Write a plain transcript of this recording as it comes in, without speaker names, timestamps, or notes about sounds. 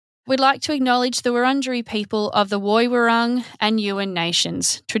we'd like to acknowledge the Wurundjeri people of the Woiwurrung and Yuin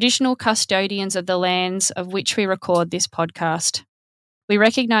nations, traditional custodians of the lands of which we record this podcast. We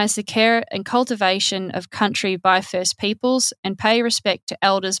recognise the care and cultivation of country by First Peoples and pay respect to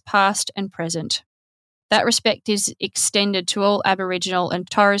elders past and present. That respect is extended to all Aboriginal and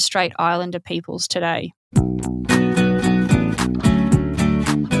Torres Strait Islander peoples today.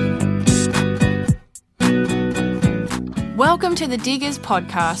 Welcome to the Diggers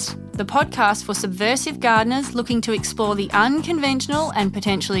Podcast, the podcast for subversive gardeners looking to explore the unconventional and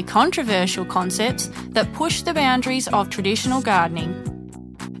potentially controversial concepts that push the boundaries of traditional gardening.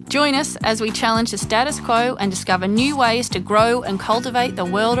 Join us as we challenge the status quo and discover new ways to grow and cultivate the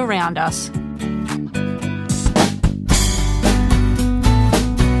world around us.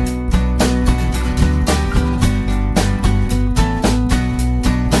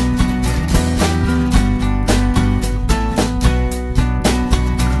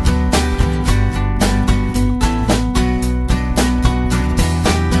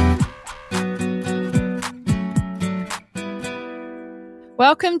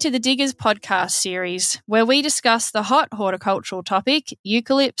 Welcome to the Diggers podcast series, where we discuss the hot horticultural topic,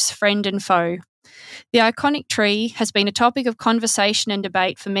 eucalypts, friend and foe. The iconic tree has been a topic of conversation and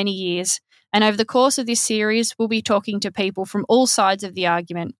debate for many years, and over the course of this series, we'll be talking to people from all sides of the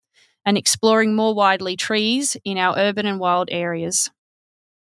argument and exploring more widely trees in our urban and wild areas.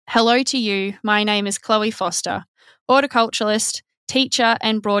 Hello to you, my name is Chloe Foster, horticulturalist, teacher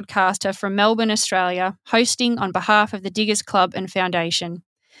and broadcaster from Melbourne, Australia, hosting on behalf of the Diggers Club and Foundation.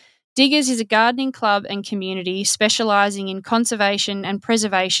 Diggers is a gardening club and community specialising in conservation and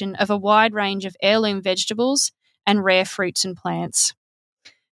preservation of a wide range of heirloom vegetables and rare fruits and plants.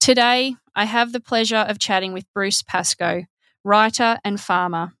 Today, I have the pleasure of chatting with Bruce Pascoe, writer and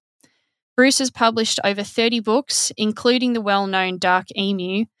farmer. Bruce has published over 30 books, including the well-known Dark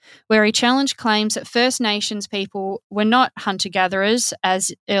Emu, where he challenged claims that First Nations people were not hunter-gatherers,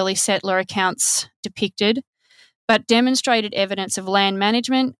 as early settler accounts depicted, but demonstrated evidence of land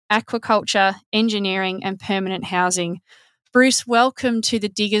management, aquaculture, engineering, and permanent housing. Bruce, welcome to the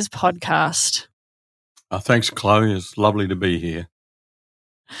Diggers podcast. Thanks, Chloe. It's lovely to be here.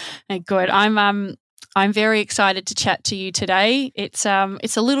 Good. I'm very excited to chat to you today. It's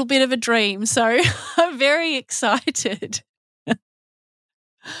a little bit of a dream, so I'm very excited.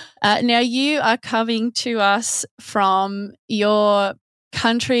 Now, you are coming to us from your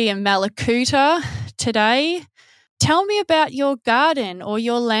country in Malakuta today. Tell me about your garden or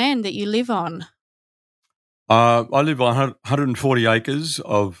your land that you live on. I live on 140 acres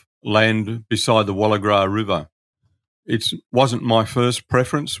of land beside the Wallagra River. It wasn't my first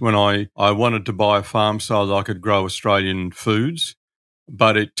preference when I wanted to buy a farm so that I could grow Australian foods,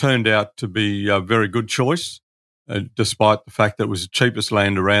 but it turned out to be a very good choice, despite the fact that it was the cheapest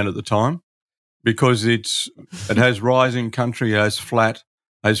land around at the time, because it has rising country, it has flat,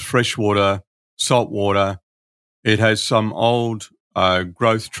 has freshwater, salt water. It has some old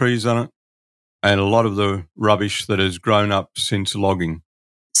growth trees on it and a lot of the rubbish that has grown up since logging.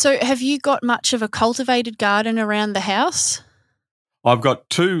 So have you got much of a cultivated garden around the house? I've got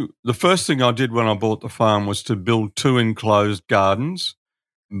two. The first thing I did when I bought the farm was to build two enclosed gardens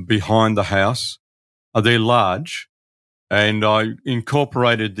behind the house. They're large, and I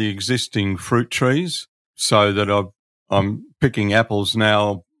incorporated the existing fruit trees so that I'm picking apples now,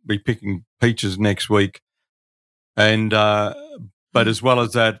 I'll be picking peaches next week. And but as well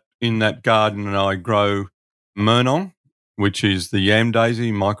as that, in that garden I grow murnong, which is the yam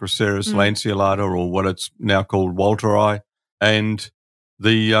daisy, Microceras lanceolata, or what it's now called Walteri, and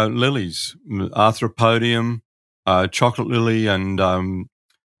the lilies, Arthropodium, chocolate lily, and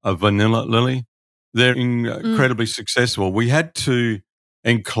a vanilla lily. They're incredibly successful. We had to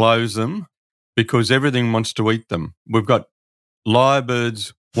enclose them because everything wants to eat them. We've got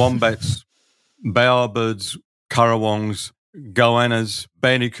lyrebirds, wombats, bowerbirds, currawongs, goannas,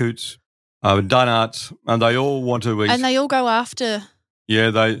 bandicoots, dunarts, and they all want to eat. And they all go after.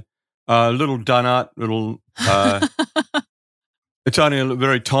 Yeah, they little dunart, little. It's only a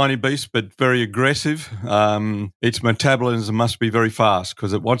very tiny beast, but very aggressive. Its metabolism must be very fast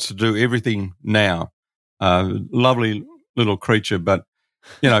because it wants to do everything now. Lovely little creature, but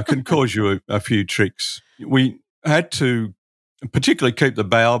can cause you a few tricks. We had to particularly keep the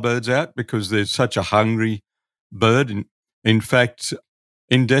bowerbirds out because they're such a hungry bird. In fact,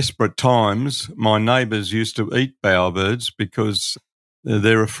 in desperate times, my neighbours used to eat bowerbirds because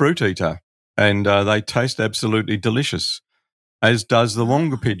they're a fruit eater and they taste absolutely delicious, as does the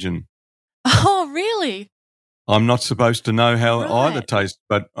wonga pigeon. Oh, really? I'm not supposed to know how either tastes,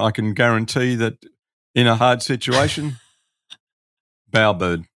 but I can guarantee that in a hard situation,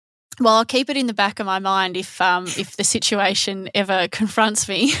 bowerbird. Well, I'll keep it in the back of my mind if the situation ever confronts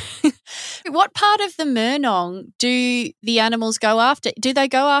me. What part of the Murnong do the animals go after? Do they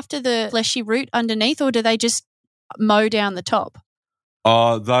go after the fleshy root underneath, or do they just mow down the top?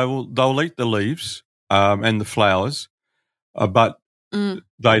 They'll eat the leaves and the flowers, but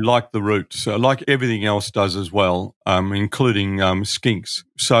they like the roots, like everything else does as well, including skinks.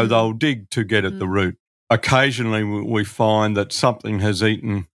 So they'll dig to get at the root. Occasionally we find that something has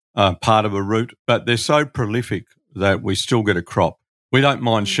eaten part of a root, but they're so prolific that we still get a crop. We don't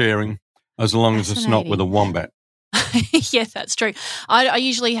mind sharing as long as it's not with a wombat. Yes, that's true. I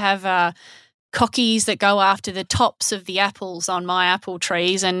usually have cockies that go after the tops of the apples on my apple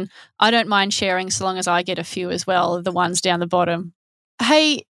trees, and I don't mind sharing so long as I get a few as well, the ones down the bottom.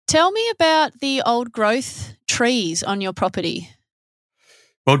 Hey, tell me about the old growth trees on your property.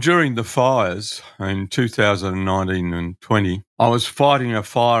 Well, during the fires in 2019 and 20, I was fighting a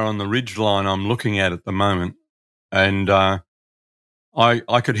fire on the ridgeline I'm looking at the moment, and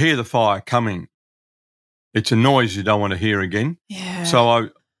I could hear the fire coming. It's a noise you don't want to hear again. Yeah. So I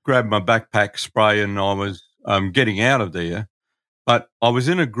grabbed my backpack spray and I was getting out of there. But I was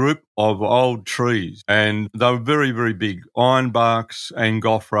in a group of old trees, and they were very, very big. Ironbarks,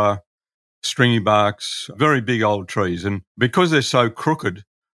 Angophora, stringy barks, very big old trees. And because they're so crooked,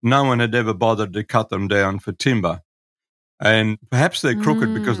 no one had ever bothered to cut them down for timber. And perhaps they're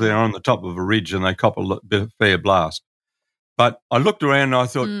crooked because they're on the top of a ridge and they cop a bit of fair blast. But I looked around and I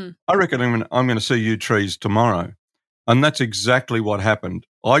thought, I reckon I'm going to see you trees tomorrow. And that's exactly what happened.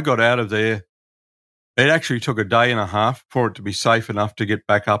 I got out of there. It actually took a day and a half for it to be safe enough to get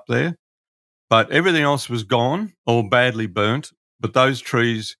back up there. But everything else was gone or badly burnt. But those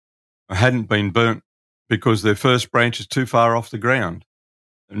trees hadn't been burnt because their first branch is too far off the ground.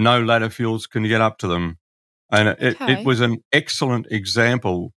 No ladder fuels can get up to them. And it was an excellent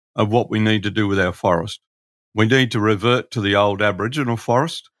example of what we need to do with our forest. We need to revert to the old Aboriginal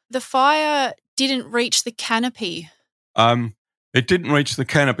forest. The fire didn't reach the canopy. It didn't reach the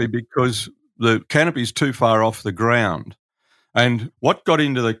canopy because the canopy is too far off the ground. And what got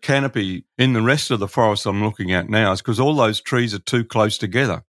into the canopy in the rest of the forest I'm looking at now is because all those trees are too close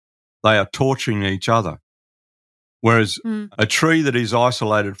together. They are torching each other. Whereas a tree that is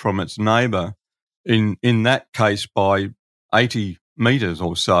isolated from its neighbour, in that case by 80 metres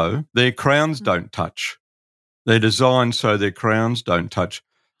or so, their crowns don't touch. They're designed so their crowns don't touch.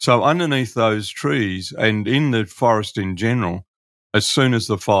 So underneath those trees and in the forest in general, as soon as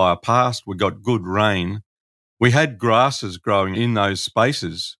the fire passed, we got good rain. We had grasses growing in those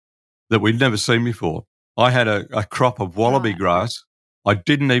spaces that we'd never seen before. I had a crop of wallaby grass. I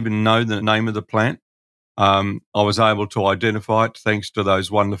didn't even know the name of the plant. I was able to identify it thanks to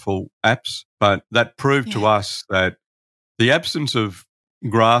those wonderful apps. But that proved to us that the absence of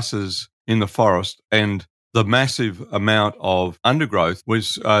grasses in the forest and the massive amount of undergrowth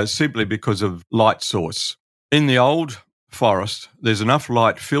was simply because of light source. In the old forest, there's enough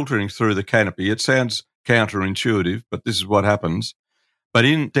light filtering through the canopy. It sounds counterintuitive, but this is what happens. But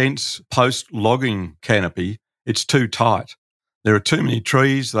in dense post-logging canopy, it's too tight. There are too many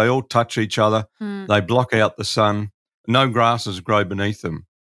trees. They all touch each other. They block out the sun. No grasses grow beneath them.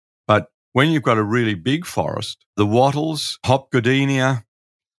 But when you've got a really big forest, the wattles, hop goodenia,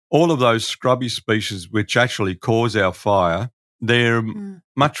 all of those scrubby species which actually cause our fire, they're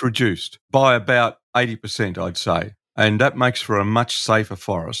much reduced by about 80%, I'd say. And that makes for a much safer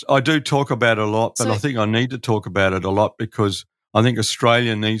forest. I do talk about it a lot, but I think I need to talk about it a lot because I think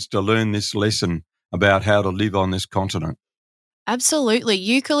Australia needs to learn this lesson about how to live on this continent. Absolutely.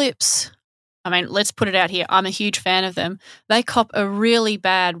 Eucalypts, I mean, let's put it out here. I'm a huge fan of them. They cop a really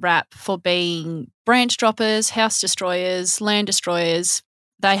bad rap for being branch droppers, house destroyers, land destroyers.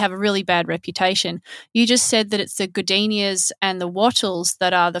 They have a really bad reputation. You just said that it's the goodenias and the wattles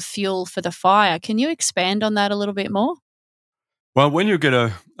that are the fuel for the fire. Can you expand on that a little bit more? Well, when you get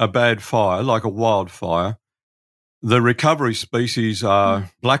a bad fire, like a wildfire, the recovery species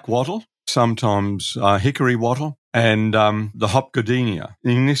are black wattle, sometimes hickory wattle, and the hop goodenia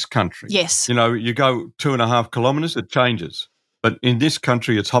in this country. Yes. You know, you go 2.5 kilometres, it changes. But in this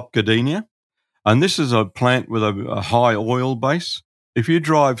country, it's hop goodenia. And this is a plant with a high oil base. If you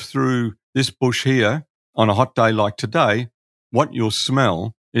drive through this bush here on a hot day like today, what you'll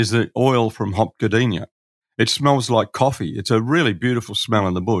smell is the oil from hop goodenia. It smells like coffee. It's a really beautiful smell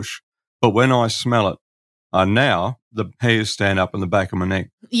in the bush. But when I smell it now, the hairs stand up on the back of my neck.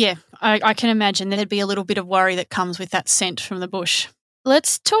 Yeah, I can imagine there'd be a little bit of worry that comes with that scent from the bush.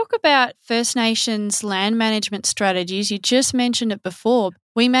 Let's talk about First Nations land management strategies. You just mentioned it before.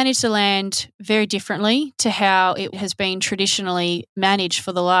 We manage the land very differently to how it has been traditionally managed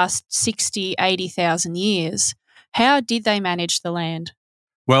for the last 60, 80,000 years. How did they manage the land?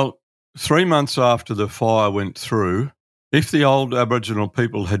 Well, 3 months after the fire went through, if the old Aboriginal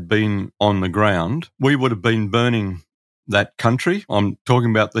people had been on the ground, we would have been burning that country. I'm talking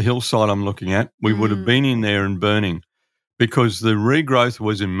about the hillside I'm looking at. We would have been in there and burning, because the regrowth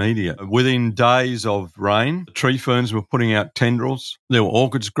was immediate. Within days of rain, the tree ferns were putting out tendrils. There were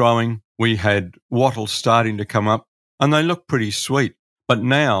orchids growing. We had wattles starting to come up, and they look pretty sweet. But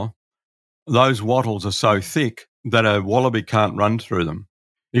now those wattles are so thick that a wallaby can't run through them.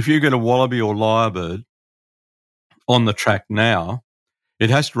 If you get a wallaby or lyrebird on the track now, it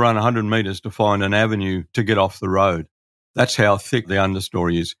has to run 100 metres to find an avenue to get off the road. That's how thick the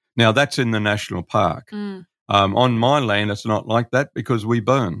understory is. Now, that's in the national park. On my land, it's not like that because we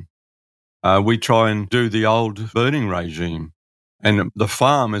burn. We try and do the old burning regime, and the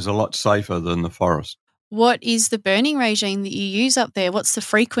farm is a lot safer than the forest. What is the burning regime that you use up there? What's the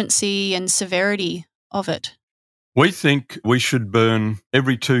frequency and severity of it? We think we should burn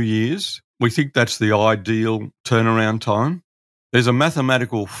every 2 years. We think that's the ideal turnaround time. There's a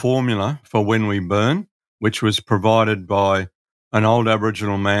mathematical formula for when we burn, which was provided by an old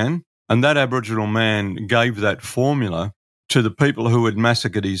Aboriginal man. And that Aboriginal man gave that formula to the people who had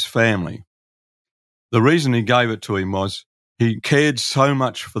massacred his family. The reason he gave it to him was he cared so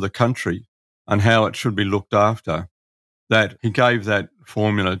much for the country and how it should be looked after that he gave that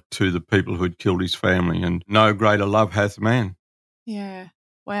formula to the people who had killed his family. And no greater love hath man. Yeah.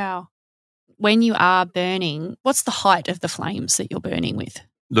 Wow. When you are burning, what's the height of the flames that you're burning with?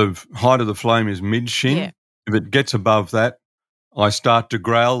 The height of the flame is mid-shin. Yeah. If it gets above that, I start to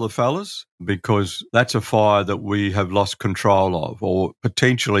growl the fellas, because that's a fire that we have lost control of, or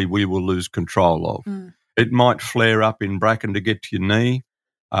potentially we will lose control of. It might flare up in bracken to get to your knee,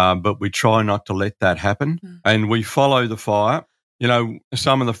 but we try not to let that happen. And we follow the fire. You know,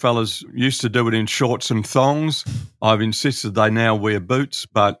 some of the fellas used to do it in shorts and thongs. I've insisted they now wear boots,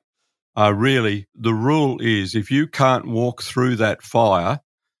 but really the rule is if you can't walk through that fire,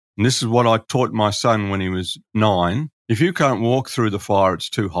 and this is what I taught my son when he was 9, if you can't walk through the fire, it's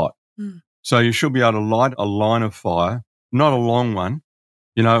too hot. So you should be able to light a line of fire, not a long one,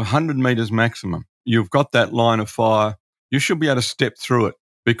 100 metres maximum. You've got that line of fire. You should be able to step through it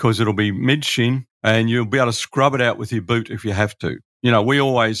because it'll be mid-shin and you'll be able to scrub it out with your boot if you have to. We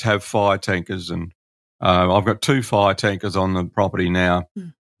always have fire tankers, and I've got 2 fire tankers on the property now.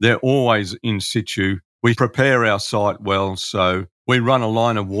 They're always in situ. We prepare our site well, so we run a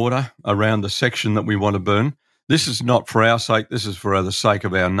line of water around the section that we want to burn. This is not for our sake. This is for the sake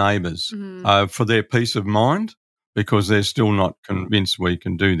of our neighbours, for their peace of mind, because they're still not convinced we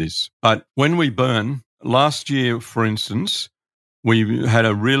can do this. But when we burn, last year, for instance, we had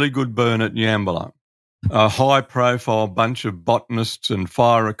a really good burn at Yambala, a high-profile bunch of botanists and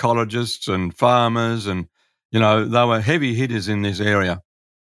fire ecologists and farmers, and, they were heavy hitters in this area.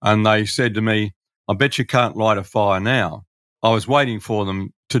 And they said to me, I bet you can't light a fire now. I was waiting for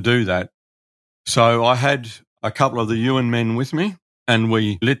them to do that. So I had a couple of the Ewan men with me, and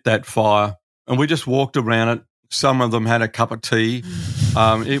we lit that fire and we just walked around it. Some of them had a cup of tea.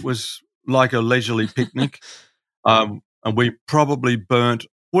 It was like a leisurely picnic. And we probably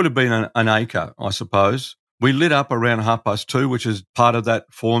would have been an acre, I suppose. We lit up around 2:30, which is part of that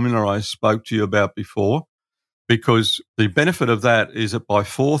formula I spoke to you about before, because the benefit of that is that by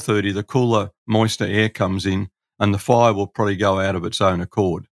 4:30, the cooler, moister air comes in and the fire will probably go out of its own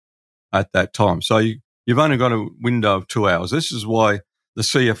accord at that time. So you've only got a window of 2 hours. This is why the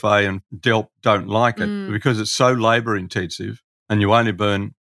CFA and DELP don't like it, because it's so labour intensive and you only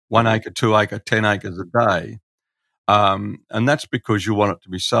burn 1 acre, 2 acre, 10 acres a day. And that's because you want it to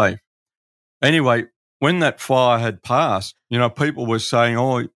be safe. Anyway, when that fire had passed, people were saying,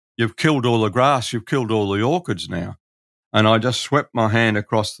 oh, you've killed all the grass, you've killed all the orchids now. And I just swept my hand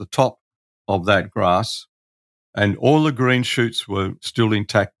across the top of that grass and all the green shoots were still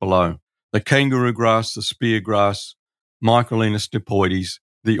intact below. The kangaroo grass, the spear grass, Michaelinus dipoides,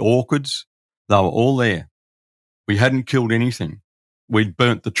 the orchids, they were all there. We hadn't killed anything. We'd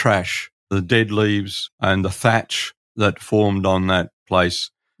burnt the trash, the dead leaves and the thatch that formed on that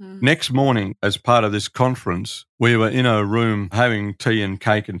place. Next morning, as part of this conference, we were in a room having tea and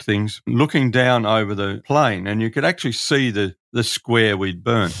cake and things, looking down over the plain, and you could actually see the square we'd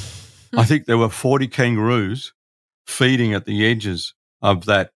burnt. I think there were 40 kangaroos feeding at the edges of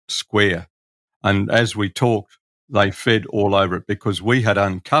that square. And as we talked, they fed all over it because we had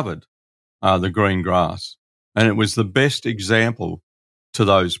uncovered the green grass. And it was the best example to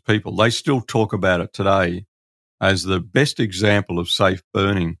those people. They still talk about it today as the best example of safe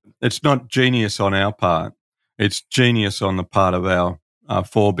burning. It's not genius on our part. It's genius on the part of our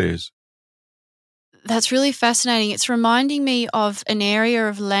forebears. That's really fascinating. It's reminding me of an area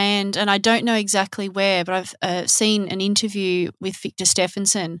of land, and I don't know exactly where, but I've seen an interview with Victor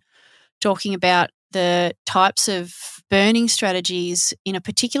Stephenson talking about the types of burning strategies in a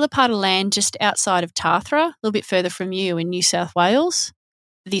particular part of land just outside of Tathra, a little bit further from you in New South Wales.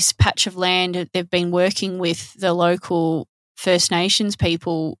 This patch of land, they've been working with the local First Nations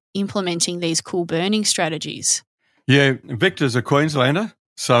people implementing these cool burning strategies. Yeah, Victor's a Queenslander,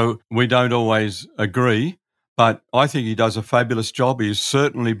 so we don't always agree, but I think he does a fabulous job. He's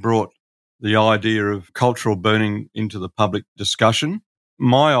certainly brought the idea of cultural burning into the public discussion.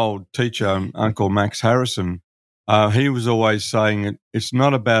 My old teacher, Uncle Max Harrison, he was always saying it's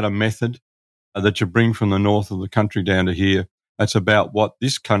not about a method that you bring from the north of the country down to here. It's about what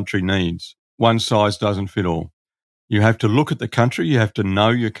this country needs. One size doesn't fit all. You have to look at the country. You have to know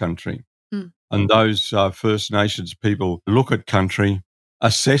your country. Mm. And those First Nations people look at country,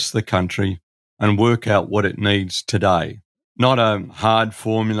 assess the country, and work out what it needs today. Not a hard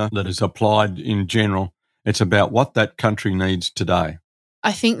formula that is applied in general. It's about what that country needs today.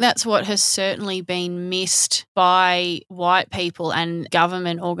 I think that's what has certainly been missed by white people and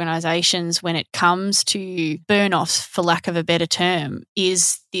government organisations when it comes to burn-offs, for lack of a better term,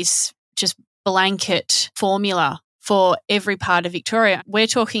 is this just blanket formula for every part of Victoria. We're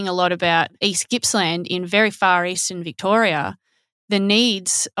talking a lot about East Gippsland in very far eastern Victoria. The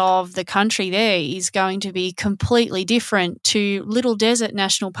needs of the country there is going to be completely different to Little Desert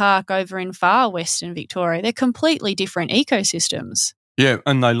National Park over in far western Victoria. They're completely different ecosystems. Yeah,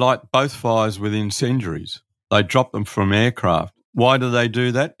 and they light both fires with incendiaries. They drop them from aircraft. Why do they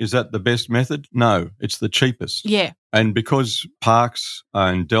do that? Is that the best method? No, it's the cheapest. Yeah. And because parks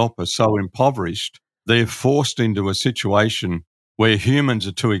and DELP are so impoverished, they're forced into a situation where humans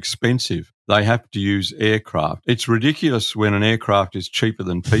are too expensive. They have to use aircraft. It's ridiculous when an aircraft is cheaper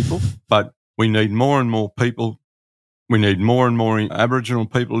than people, but we need more and more people. We need more and more Aboriginal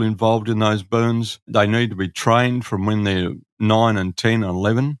people involved in those burns. They need to be trained from when they're 9 and 10 and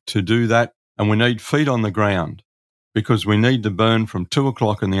 11 to do that. And we need feet on the ground because we need to burn from 2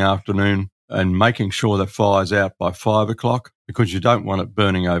 o'clock in the afternoon and making sure that fire's out by 5 o'clock because you don't want it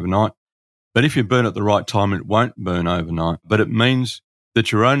burning overnight. But if you burn at the right time, it won't burn overnight. But it means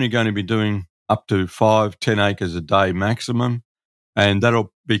that you're only going to be doing up to 5-10 acres a day maximum, and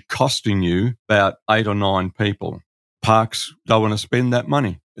that'll be costing you about 8 or 9 people. Parks don't want to spend that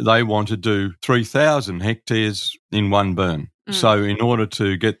money. They want to do 3,000 hectares in one burn. So in order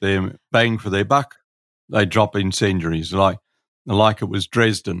to get their bang for their buck, they drop incendiaries like it was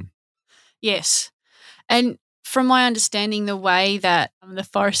Dresden. Yes. And from my understanding, the way that the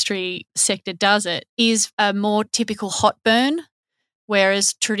forestry sector does it is a more typical hot burn,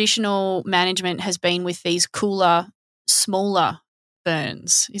 whereas traditional management has been with these cooler, smaller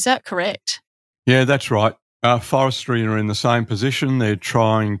burns. Is that correct? Yeah, that's right. Forestry are in the same position. They're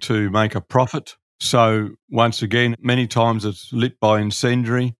trying to make a profit. So once again, many times it's lit by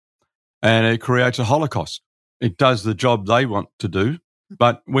incendiary and it creates a holocaust. It does the job they want to do.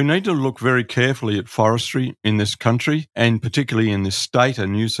 But we need to look very carefully at forestry in this country and particularly in this state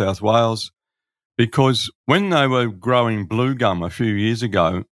and New South Wales, because when they were growing blue gum a few years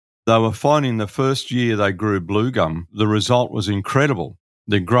ago, they were finding the first year they grew blue gum, the result was incredible.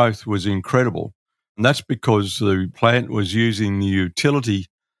 The growth was incredible. And that's because the plant was using the utility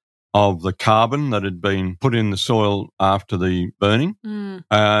of the carbon that had been put in the soil after the burning.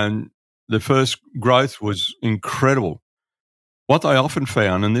 And the first growth was incredible. What they often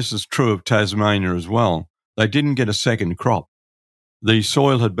found, and this is true of Tasmania as well, they didn't get a second crop. The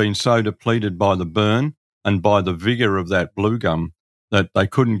soil had been so depleted by the burn and by the vigour of that blue gum that they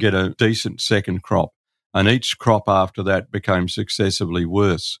couldn't get a decent second crop. And each crop after that became successively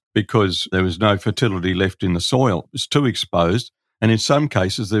worse because there was no fertility left in the soil. It was too exposed, and in some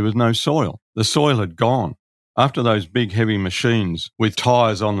cases there was no soil. The soil had gone. After those big heavy machines with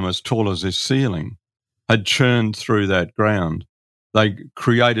tyres on them as tall as this ceiling had churned through that ground, they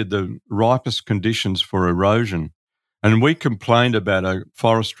created the ripest conditions for erosion. And we complained about a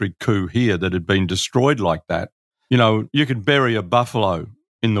forestry coup here that had been destroyed like that. You know, you could bury a buffalo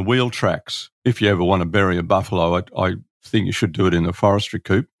in the wheel tracks. If you ever want to bury a buffalo, I think you should do it in the forestry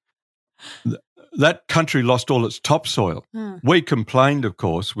coup. That country lost all its topsoil. We complained, of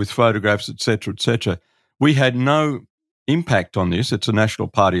course, with photographs, et cetera, We had no impact on this. It's a National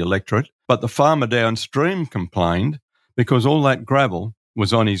Party electorate. But the farmer downstream complained because all that gravel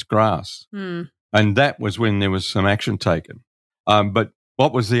was on his grass. And that was when there was some action taken. But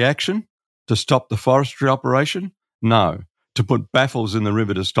What was the action? To stop the forestry operation? No. To put baffles in the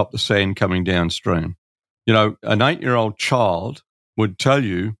river to stop the sand coming downstream. You know, an 8-year-old child would tell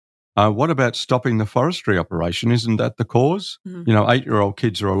you, what about stopping the forestry operation? Isn't that the cause? Mm. You know, 8-year-old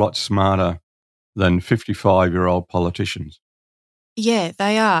kids are a lot smarter than 55-year-old politicians. Yeah,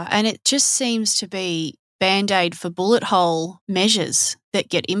 they are. And it just seems to be Band-Aid for bullet hole measures that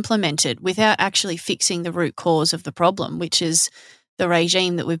get implemented without actually fixing the root cause of the problem, which is the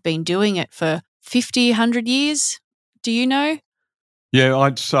regime that we've been doing it for 50, 100 years. Do you know? Yeah,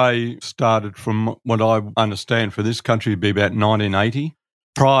 I'd say started from what I understand for this country to be about 1980.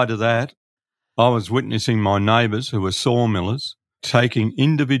 Prior to that, I was witnessing my neighbours who were sawmillers taking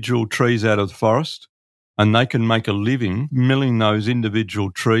individual trees out of the forest, and they can make a living milling those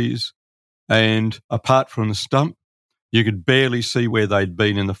individual trees. And apart from the stump, you could barely see where they'd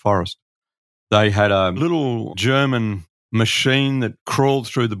been in the forest. They had a little German machine that crawled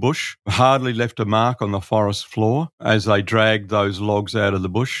through the bush, hardly left a mark on the forest floor as they dragged those logs out of the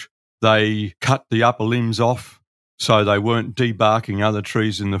bush. They cut the upper limbs off so they weren't debarking other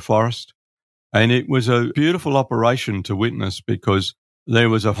trees in the forest. And it was a beautiful operation to witness because there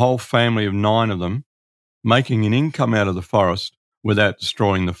was a whole family of 9 of them making an income out of the forest without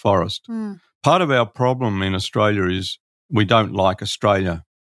destroying the forest. Mm. Part of our problem in Australia is we don't like Australia.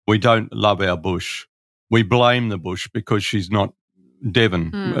 We don't love our bush. We blame the bush because she's not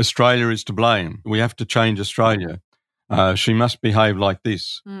Devon. Mm. Australia is to blame. We have to change Australia. She must behave like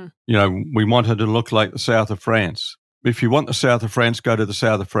this. Mm. You know, we want her to look like the south of France. If you want the south of France, go to the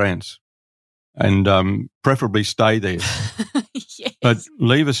south of France and preferably stay there. Yes. But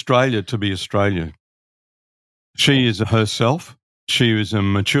leave Australia to be Australia. She is herself. She is a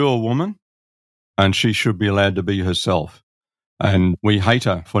mature woman and she should be allowed to be herself. And we hate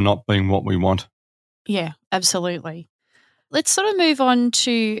her for not being what we want. Yeah, absolutely. Let's sort of move on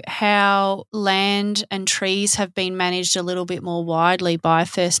to how land and trees have been managed a little bit more widely by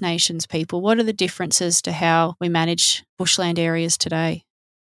First Nations people. What are the differences to how we manage bushland areas today?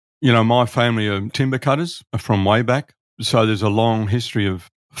 You know, my family are timber cutters from way back, so there's a long history of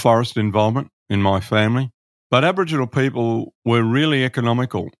forest involvement in my family. But Aboriginal people were really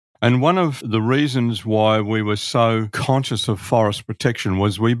economical. And one of the reasons why we were so conscious of forest protection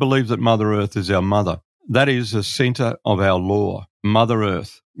was we believe that Mother Earth is our mother. That is the centre of our law, Mother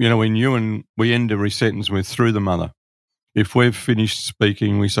Earth. You know, in Yuin, we end every sentence with through the mother. If we've finished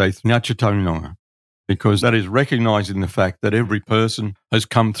speaking, we say Ngachataunonga, because that is recognising the fact that every person has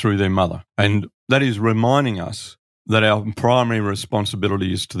come through their mother. And that is reminding us that our primary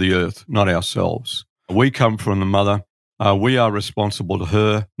responsibility is to the earth, not ourselves. We come from the mother. We are responsible to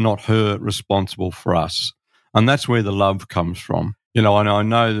her, not her responsible for us. And that's where the love comes from. You know, and I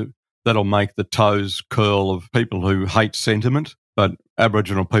know that that'll make the toes curl of people who hate sentiment, but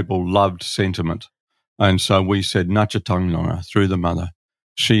Aboriginal people loved sentiment. And so we said, Ngachataunonga, through the mother.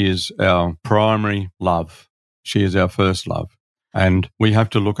 She is our primary love. She is our first love. And we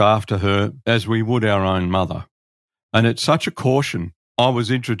have to look after her as we would our own mother. And it's such a caution. I was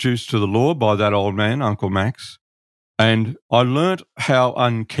introduced to the law by that old man, Uncle Max, and I learnt how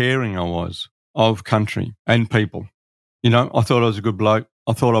uncaring I was of country and people. You know, I thought I was a good bloke.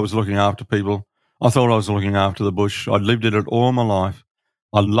 I thought I was looking after people. I thought I was looking after the bush. I'd lived in it all my life.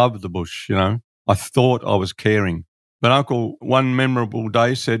 I loved the bush, you know. I thought I was caring. But Uncle, one memorable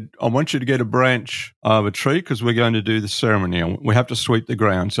day, said, I want you to get a branch of a tree because we're going to do the ceremony. We have to sweep the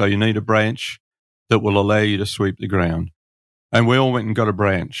ground, so you need a branch that will allow you to sweep the ground. And we all went and got a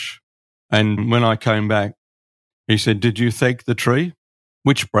branch. And when I came back, he said, did you thank the tree?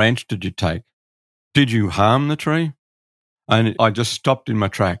 Which branch did you take? Did you harm the tree? And I just stopped in my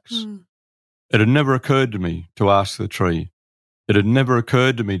tracks. Mm. It had never occurred to me to ask the tree. It had never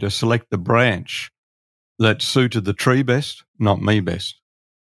occurred to me to select the branch that suited the tree best, not me best.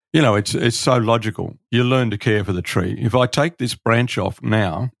 You know, it's so logical. You learn to care for the tree. If I take this branch off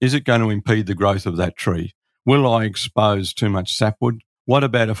now, is it going to impede the growth of that tree? Will I expose too much sapwood? What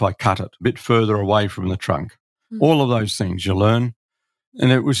about if I cut it a bit further away from the trunk? Mm. All of those things you learn.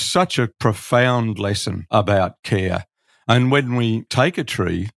 And it was such a profound lesson about care. And when we take a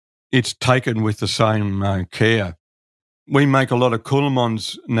tree, it's taken with the same care. We make a lot of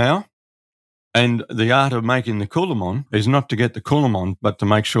coolamons now, and the art of making the coolamon is not to get the coolamon, but to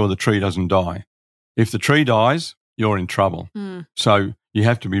make sure the tree doesn't die. If the tree dies, you're in trouble. Mm. So you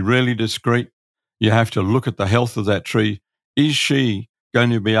have to be really discreet. You have to look at the health of that tree. Is she going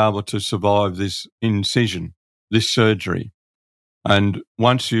to be able to survive this incision, this surgery? And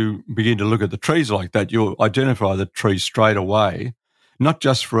once you begin to look at the trees like that, you'll identify the tree straight away, not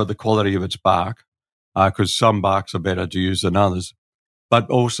just for the quality of its bark, because some barks are better to use than others, but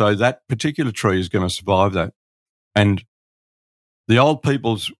also that particular tree is going to survive that. And the old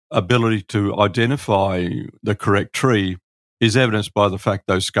people's ability to identify the correct tree is evidenced by the fact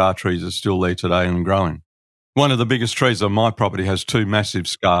those scar trees are still there today and growing. One of the biggest trees on my property has 2 massive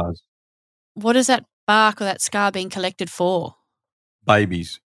scars. What is that bark or that scar being collected for? Baby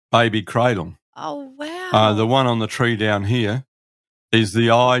cradle. Oh, wow. The one on the tree down here is the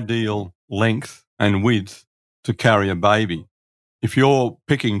ideal length and width to carry a baby. If you're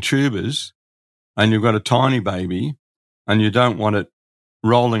picking tubers and you've got a tiny baby and you don't want it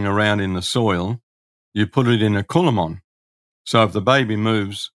rolling around in the soil, you put it in a coulamon. So if the baby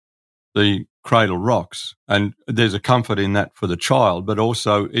moves, the cradle rocks, and there's a comfort in that for the child, but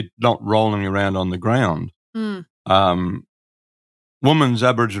also it not rolling around on the ground. Woman's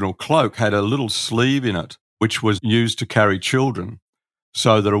Aboriginal cloak had a little sleeve in it, which was used to carry children,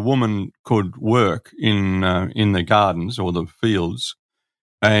 so that a woman could work in the gardens or the fields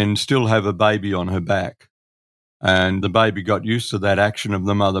and still have a baby on her back. And the baby got used to that action of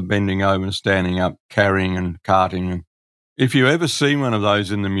the mother bending over and standing up, carrying and carting. If you ever see one of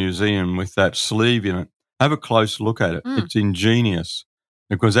those in the museum with that sleeve in it, have a close look at it. It's ingenious,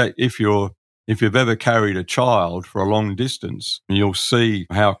 because if you've ever carried a child for a long distance, you'll see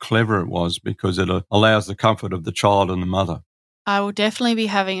how clever it was, because it allows the comfort of the child and the mother. I will definitely be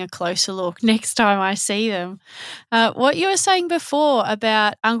having a closer look next time I see them. What you were saying before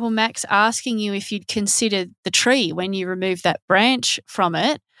about Uncle Max asking you if you'd considered the tree when you remove that branch from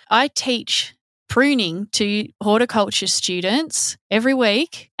it, I teach pruning to horticulture students every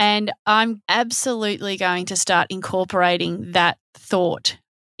week, and I'm absolutely going to start incorporating that thought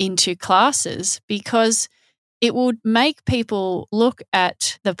into classes, because it would make people look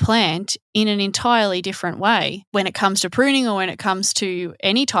at the plant in an entirely different way when it comes to pruning or when it comes to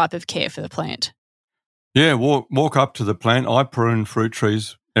any type of care for the plant. Yeah, walk up to the plant. I prune fruit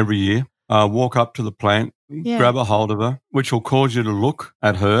trees every year. Walk up to the plant, grab a hold of her, which will cause you to look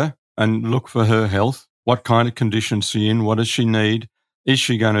at her and look for her health. What kind of condition is she in? What does she need? Is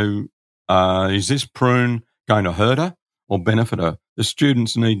she going to, is this prune going to hurt her or benefit her? The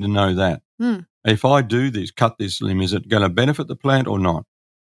students need to know that. If I do this, cut this limb, is it going to benefit the plant or not?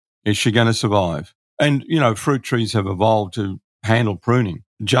 Is she going to survive? And, fruit trees have evolved to handle pruning,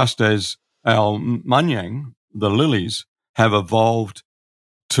 just as our munyang, the lilies, have evolved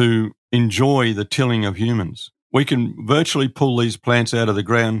to enjoy the tilling of humans. We can virtually pull these plants out of the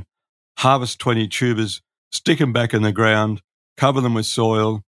ground, harvest 20 tubers, stick them back in the ground, cover them with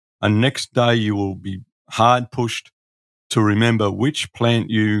soil, and next day you will be hard pushed to remember which plant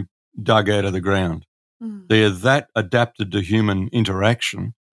you dug out of the ground. They're that adapted to human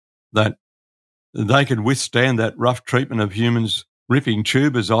interaction that they can withstand that rough treatment of humans ripping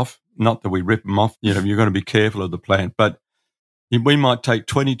tubers off. Not that we rip them off, you've got to be careful of the plant, but we might take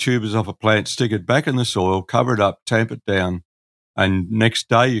 20 tubers off a plant, stick it back in the soil, cover it up, tamp it down, and next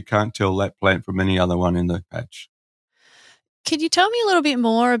day you can't tell that plant from any other one in the patch. Could you tell me a little bit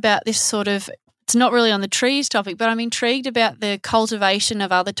more about this sort of, it's not really on the trees topic, but I'm intrigued about the cultivation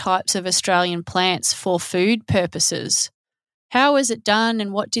of other types of Australian plants for food purposes. How was it done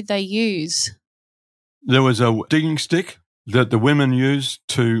and what did they use? There was a digging stick that the women used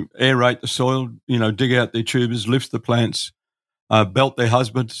to aerate the soil, dig out their tubers, lift the plants, belt their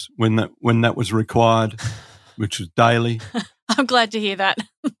husbands when that was required, which was daily. I'm glad to hear that.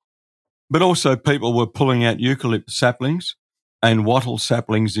 But also people were pulling out eucalypt saplings and wattle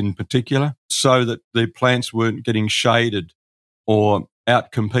saplings in particular, so that the plants weren't getting shaded or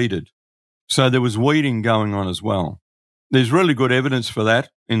outcompeted. So there was weeding going on as well. There's really good evidence for that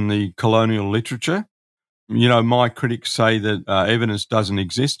in the colonial literature. My critics say that evidence doesn't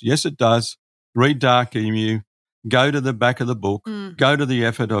exist. Yes, it does. Read Dark Emu, go to the back of the book, go to the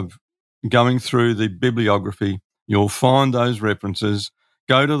effort of going through the bibliography. You'll find those references.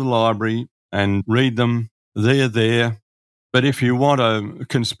 Go to the library and read them. They're there. But if you want a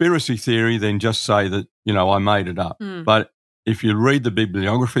conspiracy theory, then just say that, I made it up. But if you read the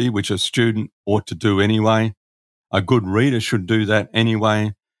bibliography, which a student ought to do anyway, a good reader should do that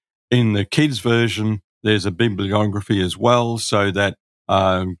anyway. In the kids' version, there's a bibliography as well, so that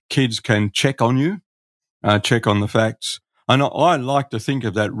kids can check on you, check on the facts. And I like to think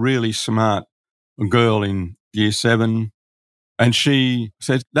of that really smart girl in year 7, and she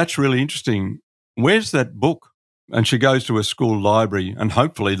says, "That's really interesting. Where's that book?" And she goes to a school library, and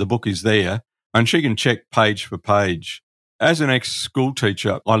hopefully the book is there, and she can check page for page. As an ex-school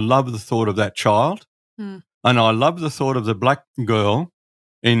teacher, I love the thought of that child, and I love the thought of the black girl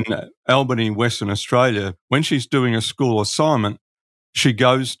in Albany, Western Australia. When she's doing a school assignment, she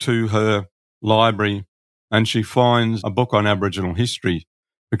goes to her library and she finds a book on Aboriginal history,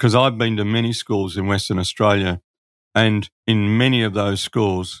 because I've been to many schools in Western Australia, and in many of those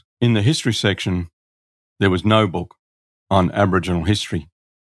schools, in the history section, there was no book on Aboriginal history.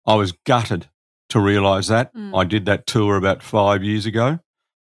 I was gutted to realise that. I did that tour about 5 years ago.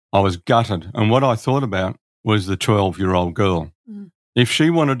 I was gutted. And what I thought about was the 12-year-old girl. If she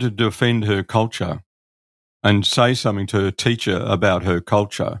wanted to defend her culture and say something to her teacher about her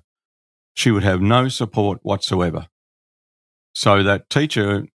culture, she would have no support whatsoever. So that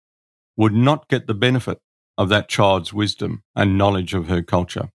teacher would not get the benefit of that child's wisdom and knowledge of her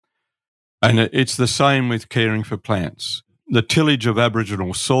culture. And it's the same with caring for plants. The tillage of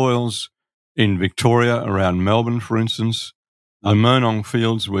Aboriginal soils in Victoria, around Melbourne, for instance, the Murnong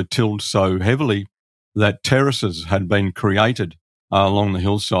fields were tilled so heavily that terraces had been created along the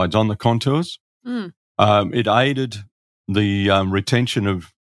hillsides on the contours. It aided the retention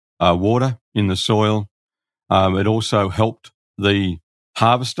of water in the soil. It also helped the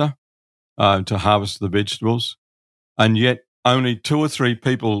harvester to harvest the vegetables. And yet only 2 or 3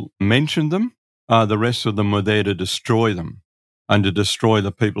 people mentioned them. The rest of them were there to destroy them and to destroy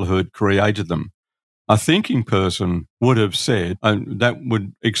the people who had created them. A thinking person would have said, and that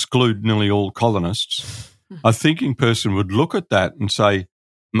would exclude nearly all colonists, a thinking person would look at that and say,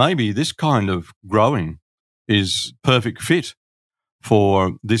 maybe this kind of growing is perfect fit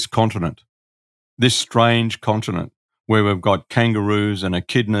for this continent, this strange continent where we've got kangaroos and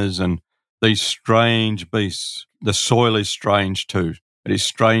echidnas and these strange beasts. The soil is strange too. It is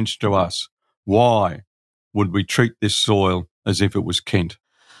strange to us. Why would we treat this soil as if it was Kent?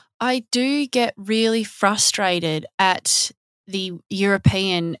 I do get really frustrated at the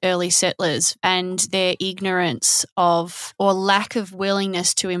European early settlers and their ignorance of or lack of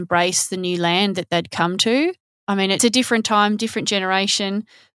willingness to embrace the new land that they'd come to. I mean, it's a different time, different generation,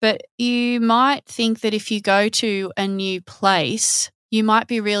 but you might think that if you go to a new place, you might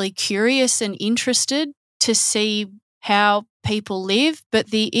be really curious and interested to see how people live, but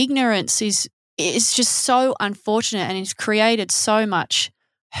the ignorance is just so unfortunate, and it's created so much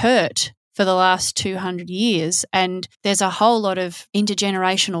hurt for the last 200 years. And there's a whole lot of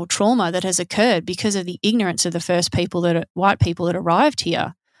intergenerational trauma that has occurred because of the ignorance of the first white people that arrived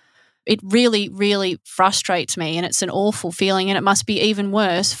here. It really, really frustrates me, and it's an awful feeling, and it must be even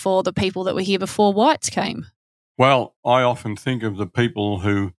worse for the people that were here before whites came. Well, I often think of the people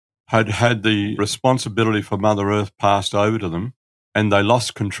who had the responsibility for Mother Earth passed over to them, and they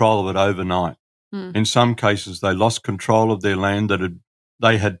lost control of it overnight. In some cases, they lost control of their land that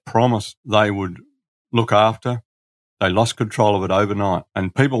they had promised they would look after. They lost control of it overnight.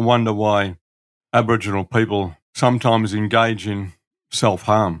 And people wonder why Aboriginal people sometimes engage in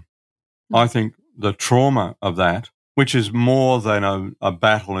self-harm. I think the trauma of that, which is more than a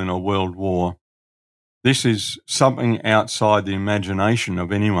battle in a world war, this is something outside the imagination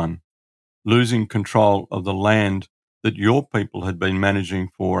of anyone, losing control of the land that your people had been managing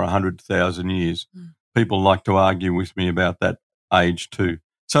for 100,000 years. People like to argue with me about that age too.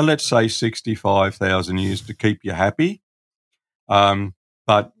 So let's say 65,000 years to keep you happy.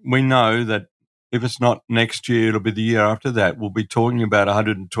 But we know that if it's not next year, it'll be the year after that. We'll be talking about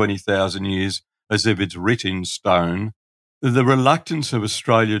 120,000 years as if it's written in stone. The reluctance of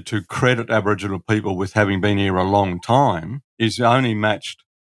Australia to credit Aboriginal people with having been here a long time is only matched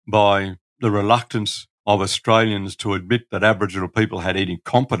by the reluctance of Australians to admit that Aboriginal people had any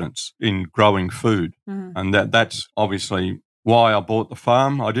competence in growing food. And that's obviously why I bought the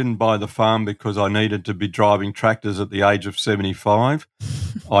farm. I didn't buy the farm because I needed to be driving tractors at the age of 75.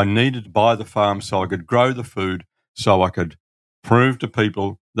 I needed to buy the farm so I could grow the food, so I could prove to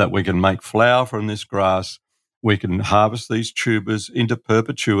people that we can make flour from this grass. We can harvest these tubers into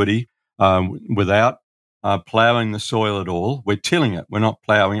perpetuity without ploughing the soil at all. We're tilling it. We're not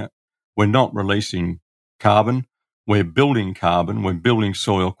ploughing it. We're not releasing carbon. We're building carbon. We're building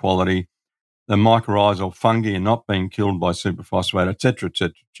soil quality. The mycorrhizal fungi are not being killed by superphosphate, et cetera, et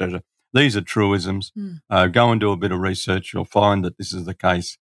cetera, et cetera. These are truisms. Go and do a bit of research. You'll find that this is the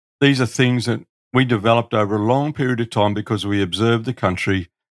case. These are things that we developed over a long period of time because we observed the country,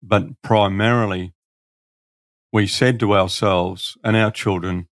 but primarily we said to ourselves and our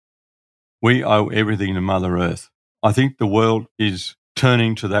children, we owe everything to Mother Earth. I think the world is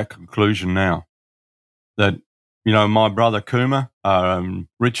turning to that conclusion now. That, my brother Kuma,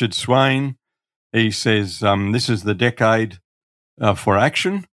 Richard Swain, he says this is the decade for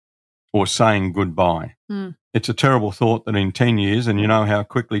action or saying goodbye. It's a terrible thought that in 10 years, and you know how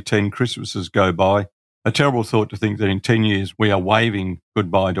quickly 10 Christmases go by, a terrible thought to think that in 10 years we are waving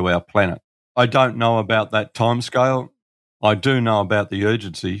goodbye to our planet. I don't know about that timescale. I do know about the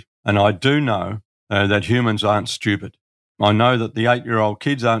urgency, and I do know that humans aren't stupid. I know that the 8-year-old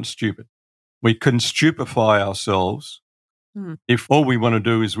kids aren't stupid. We can stupefy ourselves if all we want to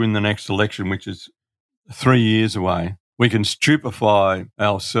do is win the next election, which is 3 years away. We can stupefy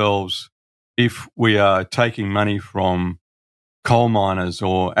ourselves if we are taking money from coal miners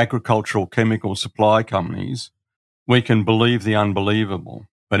or agricultural chemical supply companies. We can believe the unbelievable.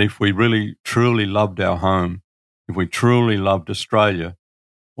 But if we really, truly loved our home, if we truly loved Australia,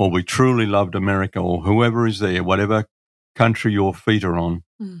 or we truly loved America, or whoever is there, whatever country your feet are on,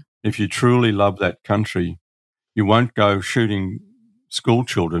 if you truly love that country, you won't go shooting school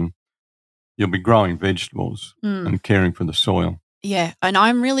children. You'll be growing vegetables and caring for the soil. Yeah, and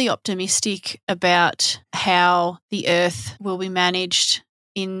I'm really optimistic about how the earth will be managed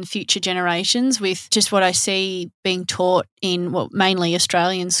in future generations with just what I see being taught in mainly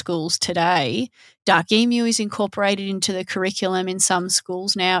Australian schools today. Dark emu is incorporated into the curriculum in some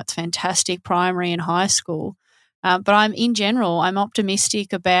schools now. It's fantastic, primary and high school. But I'm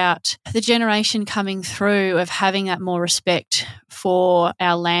optimistic about the generation coming through of having that more respect for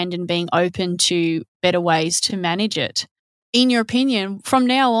our land and being open to better ways to manage it. In your opinion, from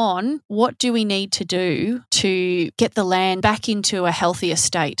now on, what do we need to do to get the land back into a healthier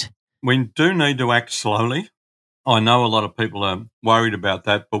state? We do need to act slowly. I know a lot of people are worried about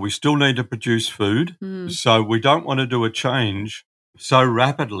that, but we still need to produce food. So we don't want to do a change so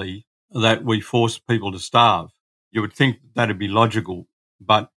rapidly that we force people to starve. You would think that'd be logical,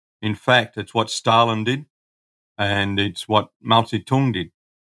 but in fact, it's what Stalin did and it's what Mao Zedong did.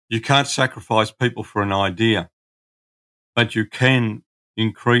 You can't sacrifice people for an idea, but you can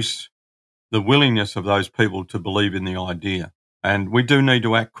increase the willingness of those people to believe in the idea. And we do need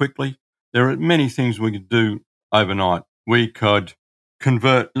to act quickly. There are many things we could do overnight. We could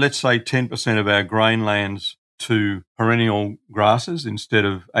convert, let's say, 10% of our grain lands to perennial grasses instead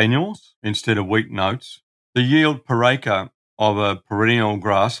of annuals, instead of wheat and oats. The yield per acre of a perennial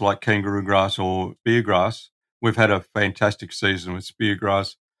grass like kangaroo grass or spear grass, we've had a fantastic season with spear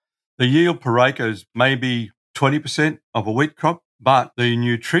grass. The yield per acre is maybe 20% of a wheat crop, but the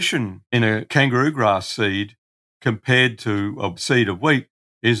nutrition in a kangaroo grass seed compared to a seed of wheat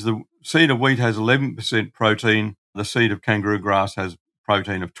is the seed of wheat has 11% protein. The seed of kangaroo grass has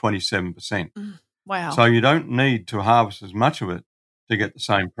protein of 27%. Wow. So you don't need to harvest as much of it to get the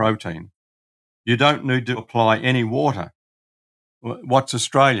same protein. You don't need to apply any water. What's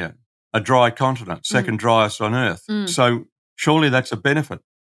Australia? A dry continent, second driest on earth. So surely that's a benefit.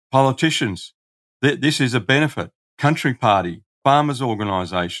 Politicians, this is a benefit. Country party, farmers'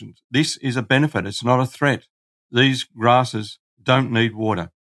 organisations, this is a benefit. It's not a threat. These grasses don't need water.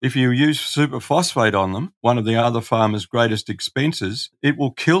 If you use superphosphate on them, one of the other farmers' greatest expenses, it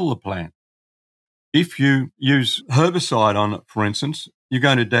will kill the plant. If you use herbicide on it, for instance, you're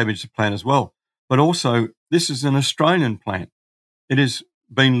going to damage the plant as well. But also, this is an Australian plant. It has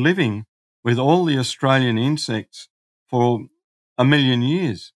been living with all the Australian insects for 1 million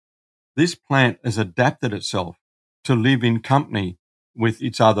years. This plant has adapted itself to live in company with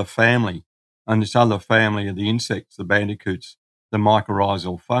its other family, and its other family are the insects, the bandicoots, the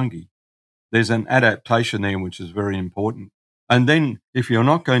mycorrhizal fungi. There's an adaptation there which is very important. And then if you're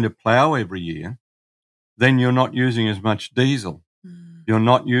not going to plough every year, then you're not using as much diesel. You're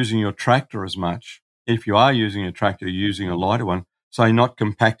not using your tractor as much. If you are using a tractor, you're using a lighter one, so you're not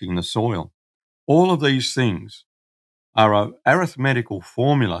compacting the soil. All of these things are an arithmetical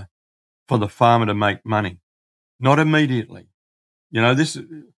formula for the farmer to make money, not immediately. Any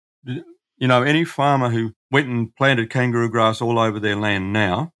farmer who went and planted kangaroo grass all over their land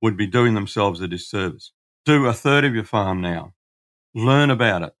now would be doing themselves a disservice. Do a third of your farm now. Learn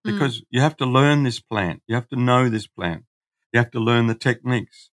about it because you have to learn this plant. You have to know this plant. You have to learn the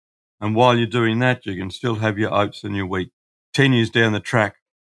techniques. And while you're doing that, you can still have your oats and your wheat. 10 years down the track,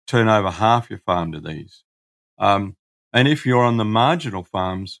 turn over half your farm to these. And if you're on the marginal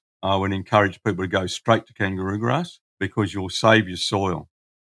farms, I would encourage people to go straight to kangaroo grass because you'll save your soil.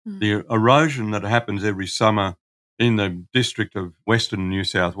 The erosion that happens every summer in the district of Western New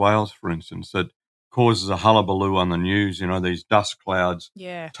South Wales, for instance, that causes a hullabaloo on the news, these dust clouds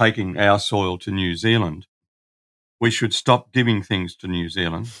taking our soil to New Zealand. We should stop giving things to New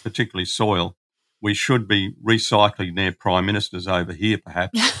Zealand, particularly soil. We should be recycling their prime ministers over here,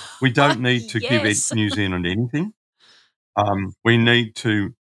 perhaps. We don't need to give New Zealand anything. We need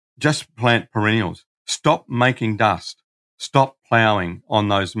to just plant perennials. Stop making dust. Stop ploughing on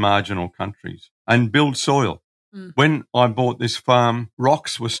those marginal countries and build soil. When I bought this farm,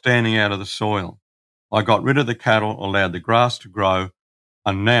 rocks were standing out of the soil. I got rid of the cattle, allowed the grass to grow,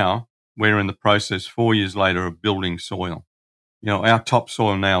 and now we're in the process 4 years later of building soil. Our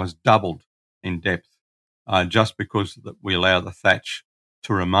topsoil now has doubled in depth just because we allow the thatch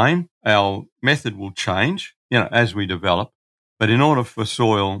to remain. Our method will change, as we develop. But in order for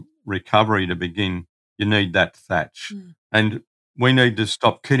soil recovery to begin, you need that thatch. And we need to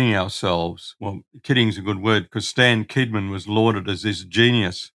stop kidding ourselves. Well, kidding's a good word because Stan Kidman was lauded as this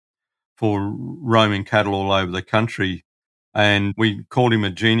genius for roaming cattle all over the country. And we called him a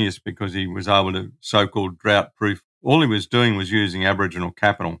genius because he was able to so-called drought-proof. All he was doing was using Aboriginal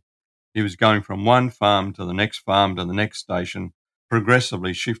capital. He was going from one farm to the next farm to the next station,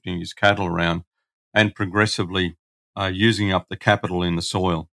 progressively shifting his cattle around and progressively using up the capital in the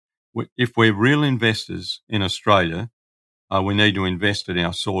soil. If we're real investors in Australia, we need to invest in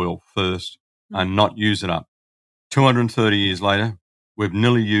our soil first and not use it up. 230 years later, we've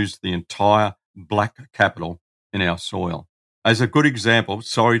nearly used the entire black capital in our soil. As a good example,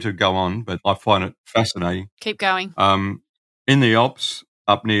 sorry to go on, but I find it fascinating. Keep going. In the Alps,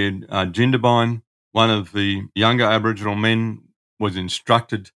 up near Jindabyne, one of the younger Aboriginal men was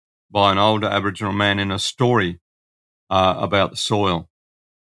instructed by an older Aboriginal man in a story about the soil.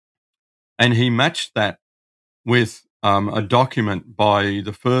 And he matched that with a document by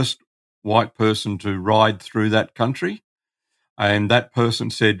the first white person to ride through that country. And that person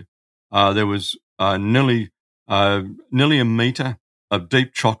said there was nearly a metre of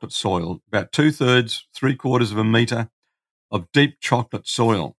deep chocolate soil, about 2/3, 3/4 of a metre of deep chocolate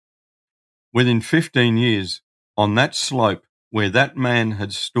soil. Within 15 years, on that slope where that man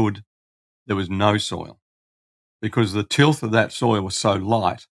had stood, there was no soil because the tilth of that soil was so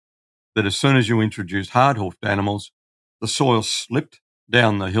light that as soon as you introduced hard-hoofed animals, the soil slipped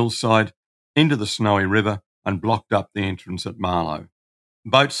down the hillside into the Snowy River and blocked up the entrance at Marlow.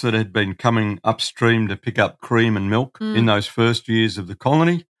 Boats that had been coming upstream to pick up cream and milk in those first years of the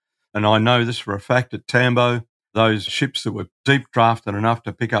colony, and I know this for a fact at Tambo, those ships that were deep drafted enough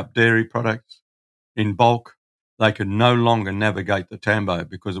to pick up dairy products in bulk, they could no longer navigate the Tambo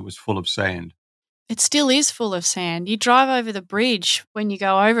because it was full of sand. It still is full of sand. You drive over the bridge when you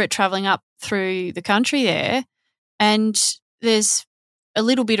go over it, travelling up through the country there, and there's a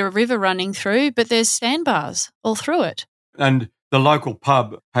little bit of river running through, but there's sandbars all through it. And the local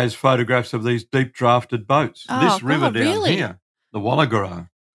pub has photographs of these deep drafted boats. Oh, this river God, down really? here, the Wallagara.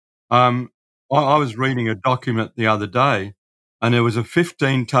 I was reading a document the other day, and there was a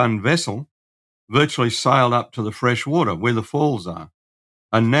 15-ton vessel virtually sailed up to the fresh water where the falls are.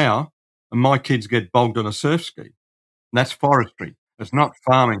 And now my kids get bogged on a surf ski. And that's forestry. It's not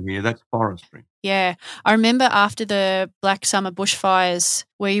farming here, that's forestry. Yeah. I remember after the Black Summer bushfires,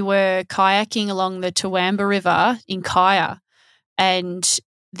 we were kayaking along the Toowoomba River in Kaya, and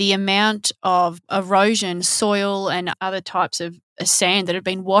the amount of erosion, soil and other types of sand that had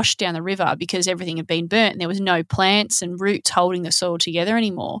been washed down the river because everything had been burnt and there was no plants and roots holding the soil together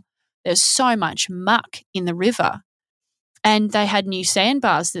anymore. There's so much muck in the river. And they had new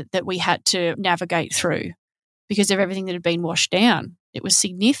sandbars that we had to navigate through because of everything that had been washed down. It was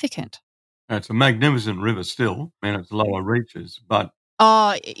significant. It's a magnificent river still, and it's lower reaches, but...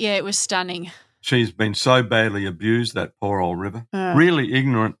 Oh, yeah, it was stunning. She's been so badly abused, that poor old river. Really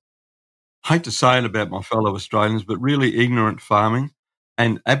ignorant, hate to say it about my fellow Australians, but really ignorant farming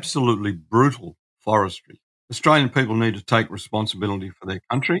and absolutely brutal forestry. Australian people need to take responsibility for their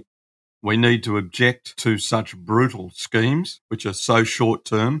country. We need to object to such brutal schemes, which are so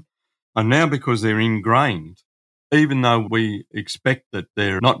short-term. And now because they're ingrained, even though we expect that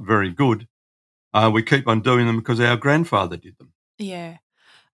they're not very good, we keep on doing them because our grandfather did them. Yeah.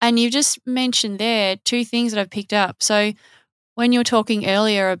 And you just mentioned there two things that I've picked up. So when you were talking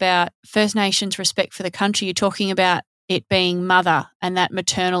earlier about First Nations respect for the country, you're talking about it being mother, and that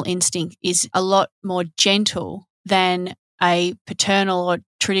maternal instinct is a lot more gentle than a paternal or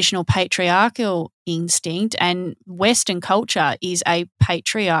traditional patriarchal instinct, and Western culture is a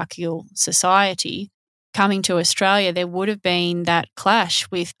patriarchal society. Coming to Australia, there would have been that clash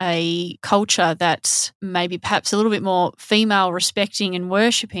with a culture that's maybe perhaps a little bit more female respecting and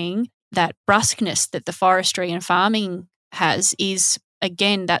worshipping. That brusqueness that the forestry and farming has is,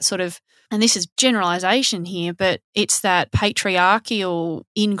 again, that sort of, and this is generalisation here, but it's that patriarchal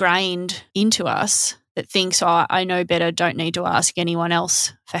ingrained into us that thinks, oh, I know better, don't need to ask anyone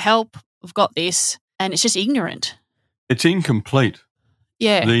else for help, I've got this, and it's just ignorant. It's incomplete.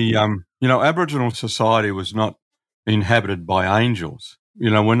 Yeah. Aboriginal society was not inhabited by angels.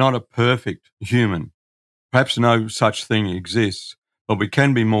 We're not a perfect human. Perhaps no such thing exists, but we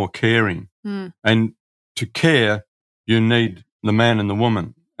can be more caring. And to care, you need the man and the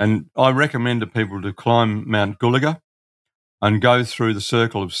woman. And I recommend to people to climb Mount Gulliga and go through the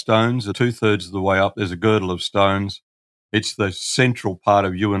circle of stones. 2/3 of the way up, there's a girdle of stones. It's the central part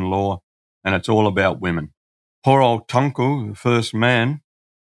of Yuin law. and it's all about women. Poor old Tonku, the first man,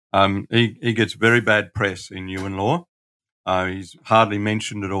 he gets very bad press in Yuan law. He's hardly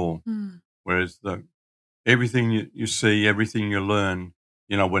mentioned at all. Whereas everything you see, everything you learn,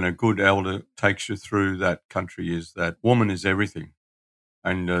 when a good elder takes you through that country, is that woman is everything,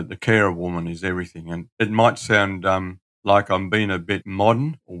 and the care of woman is everything. And it might sound like I'm being a bit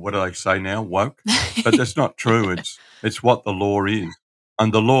modern, or what do they say now, woke, but that's not true. It's what the law is,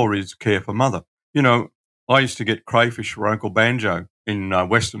 and the law is care for mother. I used to get crayfish for Uncle Banjo in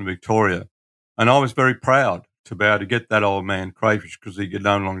Western Victoria, and I was very proud to be able to get that old man crayfish because he could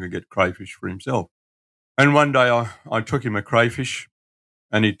no longer get crayfish for himself. And one day I took him a crayfish,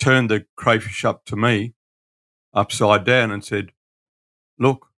 and he turned the crayfish up to me upside down and said,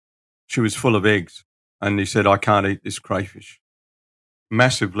 "Look, she was full of eggs." And he said, "I can't eat this crayfish."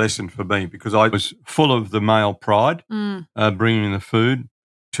 Massive lesson for me, because I was full of the male pride, bringing the food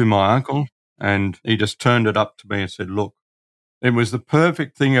to my uncle, and he just turned it up to me and said, "Look, it was the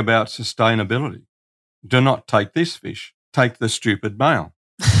perfect thing about sustainability. Do not take this fish, take the stupid male."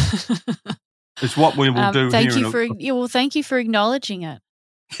 It's what we will do thank here. you thank you for acknowledging it.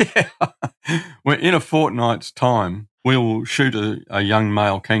 Yeah. Well, in a fortnight's time, we will shoot a young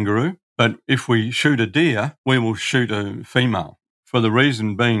male kangaroo, but if we shoot a deer, we will shoot a female, for the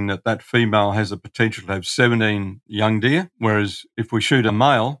reason being that female has the potential to have 17 young deer, whereas if we shoot a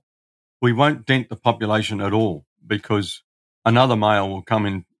male, we won't dent the population at all, because another male will come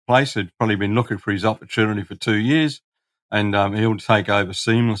in place. He's probably been looking for his opportunity for 2 years, and he'll take over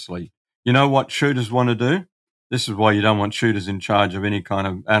seamlessly. You know what shooters want to do? This is why you don't want shooters in charge of any kind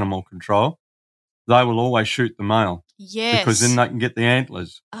of animal control. They will always shoot the male. Yes. Because then they can get the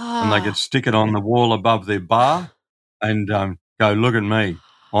antlers and they can stick it on the wall above their bar and go, "Look at me.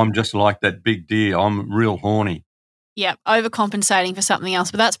 I'm just like that big deer. I'm real horny." Yeah, overcompensating for something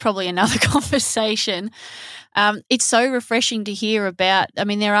else, but that's probably another conversation. It's so refreshing to hear about. I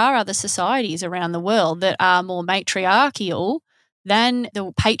mean, there are other societies around the world that are more matriarchal than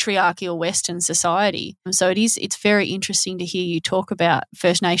the patriarchal Western society. And so it's very interesting to hear you talk about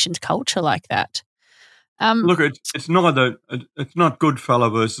First Nations culture like that. Look, it's not good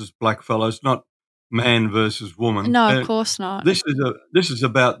fellow versus black fellow. It's not man versus woman. No, of course not. This is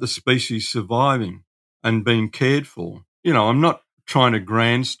about the species surviving and being cared for. I'm not trying to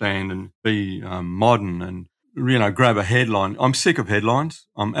grandstand and be modern and grab a headline. I'm sick of headlines.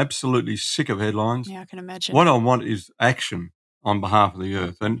 I'm absolutely sick of headlines. Yeah, I can imagine. What I want is action on behalf of the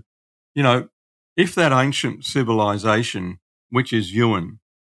earth. And if that ancient civilization, which is Yuan,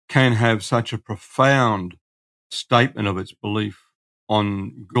 can have such a profound statement of its belief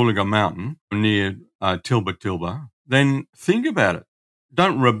on Gulliga Mountain near Tilba, then think about it.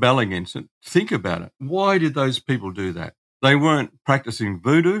 Don't rebel against it. Think about it. Why did those people do that? They weren't practicing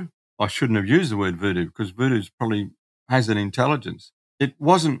voodoo. I shouldn't have used the word voodoo, because voodoo probably has an intelligence. It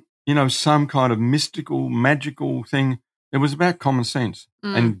wasn't, some kind of mystical, magical thing. It was about common sense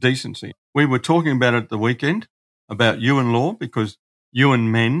and decency. We were talking about it the weekend, about Yuan law, because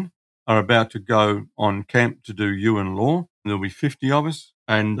Yuan men are about to go on camp to do Yuan law. There'll be 50 of us.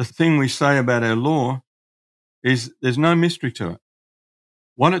 And the thing we say about our law is there's no mystery to it.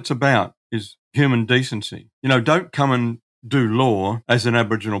 What it's about is human decency. Don't come and do law as an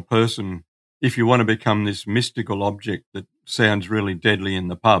Aboriginal person if you want to become this mystical object that sounds really deadly in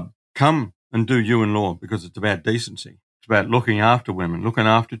the pub. Come and do Yuan law, because it's about decency. It's about looking after women, looking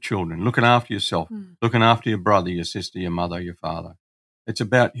after children, looking after yourself, looking after your brother, your sister, your mother, your father. It's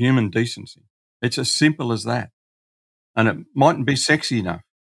about human decency. It's as simple as that. And it mightn't be sexy enough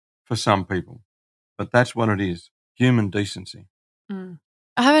for some people, but that's what it is, human decency.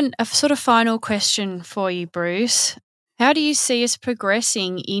 I have a sort of final question for you, Bruce. How do you see us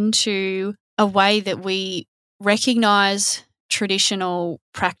progressing into a way that we recognise traditional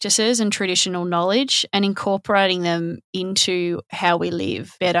practices and traditional knowledge and incorporating them into how we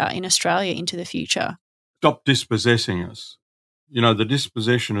live better in Australia into the future? Stop dispossessing us. The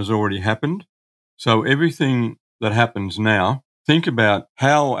dispossession has already happened. So everything that happens now, think about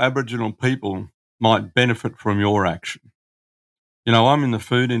how Aboriginal people might benefit from your action. I'm in the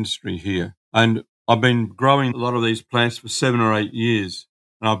food industry here, and I've been growing a lot of these plants for 7 or 8 years,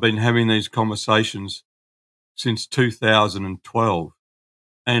 and I've been having these conversations since 2012.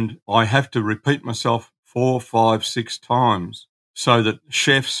 And I have to repeat myself 4, 5, 6 times so that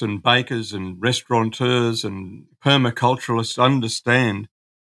chefs and bakers and restaurateurs and permaculturalists understand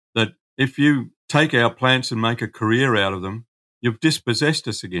that if you take our plants and make a career out of them, you've dispossessed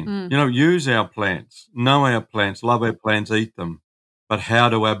us again. Use our plants, know our plants, love our plants, eat them. But how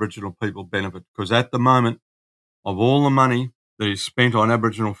do Aboriginal people benefit? Because at the moment, of all the money that is spent on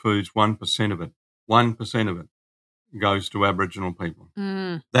Aboriginal foods, 1% of it. 1% of it goes to Aboriginal people.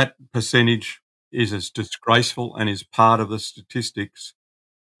 Mm. That percentage is as disgraceful and is part of the statistics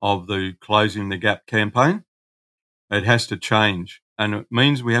of the Closing the Gap campaign. It has to change, and it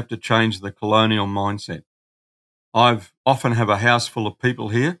means we have to change the colonial mindset. I've often have a house full of people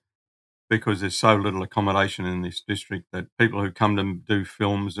here because there's so little accommodation in this district that people who come to do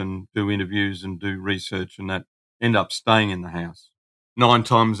films and do interviews and do research and that end up staying in the house. 9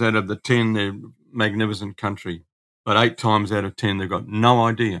 times out of the 10, they're magnificent country, but 8 times out of 10, they've got no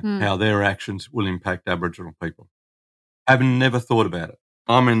idea how their actions will impact Aboriginal people. Haven't never thought about it.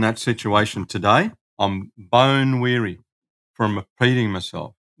 I'm in that situation today. I'm bone weary from repeating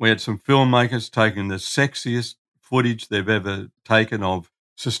myself. We had some filmmakers taking the sexiest footage they've ever taken of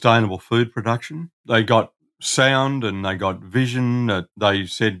sustainable food production. They got sound and they got vision. They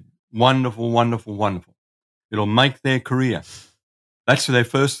said, wonderful, wonderful, wonderful. It'll make their career. That's their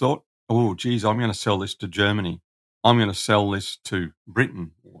first thought. Oh, geez, I'm going to sell this to Germany. I'm going to sell this to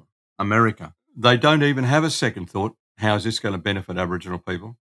Britain or America. They don't even have a second thought. How is this going to benefit Aboriginal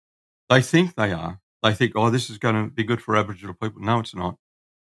people? They think they are. They think, oh, this is going to be good for Aboriginal people. No, it's not.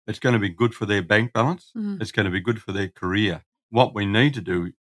 It's going to be good for their bank balance. It's going to be good for their career. What we need to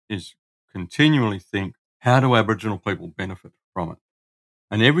do is continually think, how do Aboriginal people benefit from it?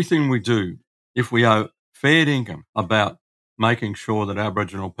 And everything we do, if we are fair income about making sure that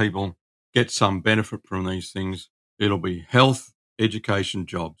Aboriginal people get some benefit from these things, it'll be health, education,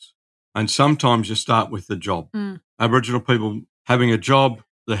 jobs. And sometimes you start with the job. Aboriginal people having a job,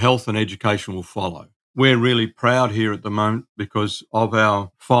 the health and education will follow. We're really proud here at the moment because of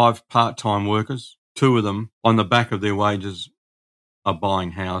our 5 part-time workers, 2 of them on the back of their wages are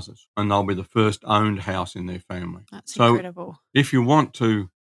buying houses, and they'll be the first owned house in their family. That's incredible. If you want to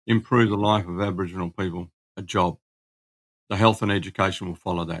improve the life of Aboriginal people, a job, the health and education will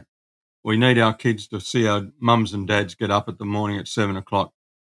follow that. We need our kids to see our mums and dads get up at the morning at 7 o'clock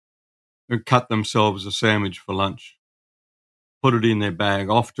and cut themselves a sandwich for lunch, put it in their bag,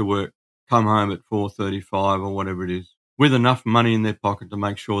 off to work, come home at 4:35 or whatever it is, with enough money in their pocket to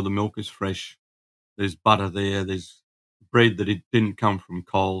make sure the milk is fresh, there's butter there, there's bread that it didn't come from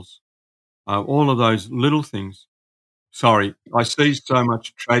Coles, all of those little things. Sorry, I see so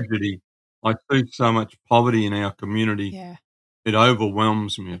much tragedy. I see so much poverty in our community. Yeah. It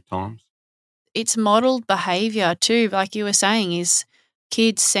overwhelms me at times. It's modelled behaviour too, like you were saying, is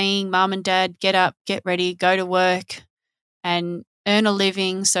kids seeing mum and dad get up, get ready, go to work and earn a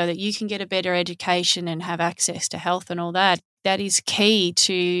living so that you can get a better education and have access to health and all that. That is key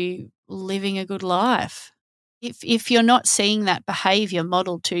to living a good life. If you're not seeing that behaviour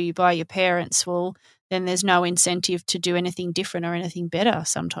modelled to you by your parents, well, then there's no incentive to do anything different or anything better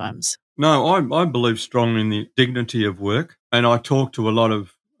sometimes. No, I believe strongly in the dignity of work, and I talk to a lot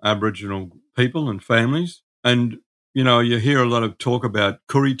of Aboriginal people and families, and, you know, you hear a lot of talk about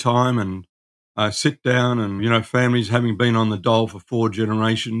curry time and sit down and, you know, families having been on the dole for 4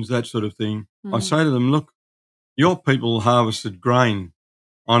 generations, that sort of thing. I say to them, look, your people harvested grain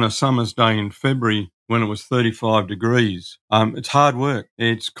on a summer's day in February when it was 35 degrees. It's hard work.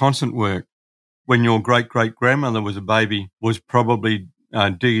 It's constant work. When your great-great-grandmother was a baby, was probably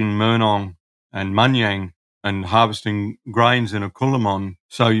digging Murnong and Munyang and harvesting grains in a Coolamon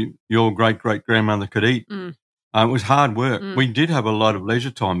so your great-great-grandmother could eat. It was hard work. We did have a lot of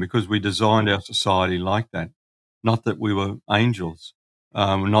leisure time because we designed our society like that. Not that we were angels,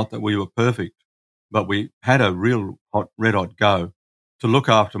 not that we were perfect, but we had a real red-hot go to look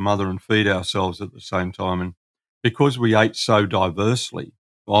after mother and feed ourselves at the same time. And because we ate so diversely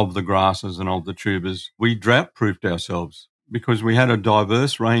of the grasses and of the tubers, we drought-proofed ourselves because we had a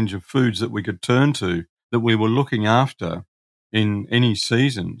diverse range of foods that we could turn to that we were looking after in any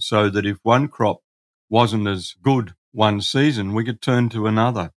season, so that if one crop wasn't as good one season, we could turn to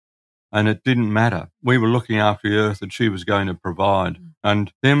another. And it didn't matter. We were looking after the earth that she was going to provide.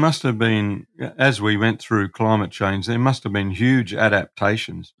 And there must have been, as we went through climate change, there must have been huge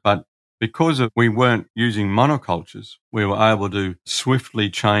adaptations. But because we weren't using monocultures, we were able to swiftly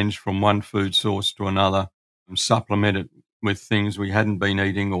change from one food source to another and supplement it with things we hadn't been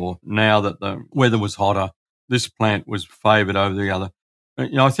eating, or now that the weather was hotter, this plant was favoured over the other.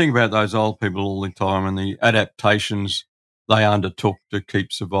 You know, I think about those old people all the time and the adaptations they undertook to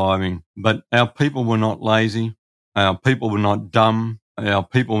keep surviving. But our people were not lazy. Our people were not dumb. Our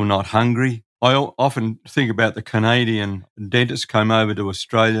people were not hungry. I often think about the Canadian dentist came over to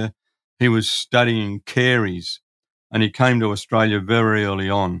Australia. He was studying caries, and he came to Australia very early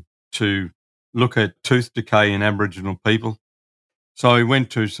on to look at tooth decay in Aboriginal people. So he went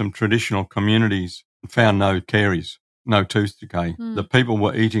to some traditional communities and found no caries. no tooth decay. Mm. The people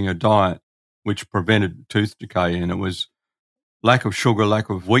were eating a diet which prevented tooth decay, and it was lack of sugar, lack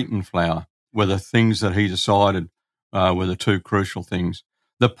of wheaten flour were the things that he decided were the two crucial things.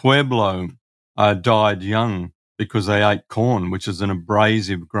 The Pueblo died young because they ate corn, which is an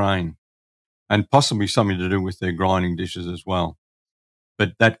abrasive grain, and possibly something to do with their grinding dishes as well.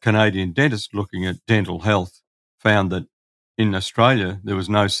 But that Canadian dentist looking at dental health found that in Australia there was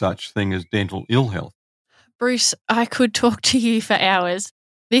no such thing as dental ill health. Bruce, I could talk to you for hours.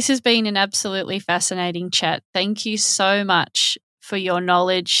 This has been an absolutely fascinating chat. Thank you so much for your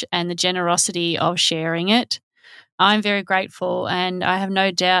knowledge and the generosity of sharing it. I'm very grateful, and I have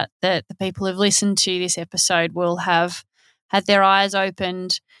no doubt that the people who've listened to this episode will have had their eyes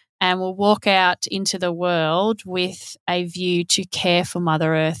opened and will walk out into the world with a view to care for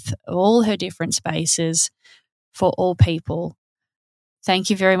Mother Earth, all her different spaces, for all people. Thank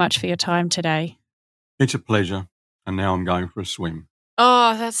you very much for your time today. It's a pleasure, and now I'm going for a swim.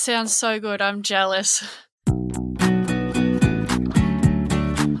 Oh, that sounds so good. I'm jealous.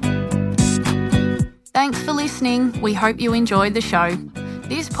 Thanks for listening. We hope you enjoyed the show.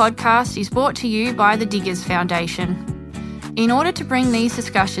 This podcast is brought to you by the Diggers Foundation. In order to bring these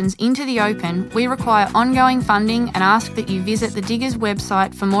discussions into the open, we require ongoing funding and ask that you visit the Diggers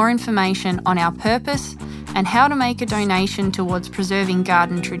website for more information on our purpose and how to make a donation towards preserving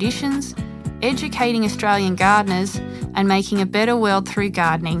garden traditions, educating Australian gardeners, and making a better world through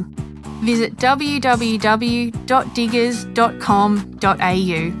gardening. Visit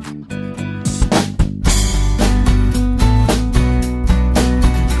www.diggers.com.au.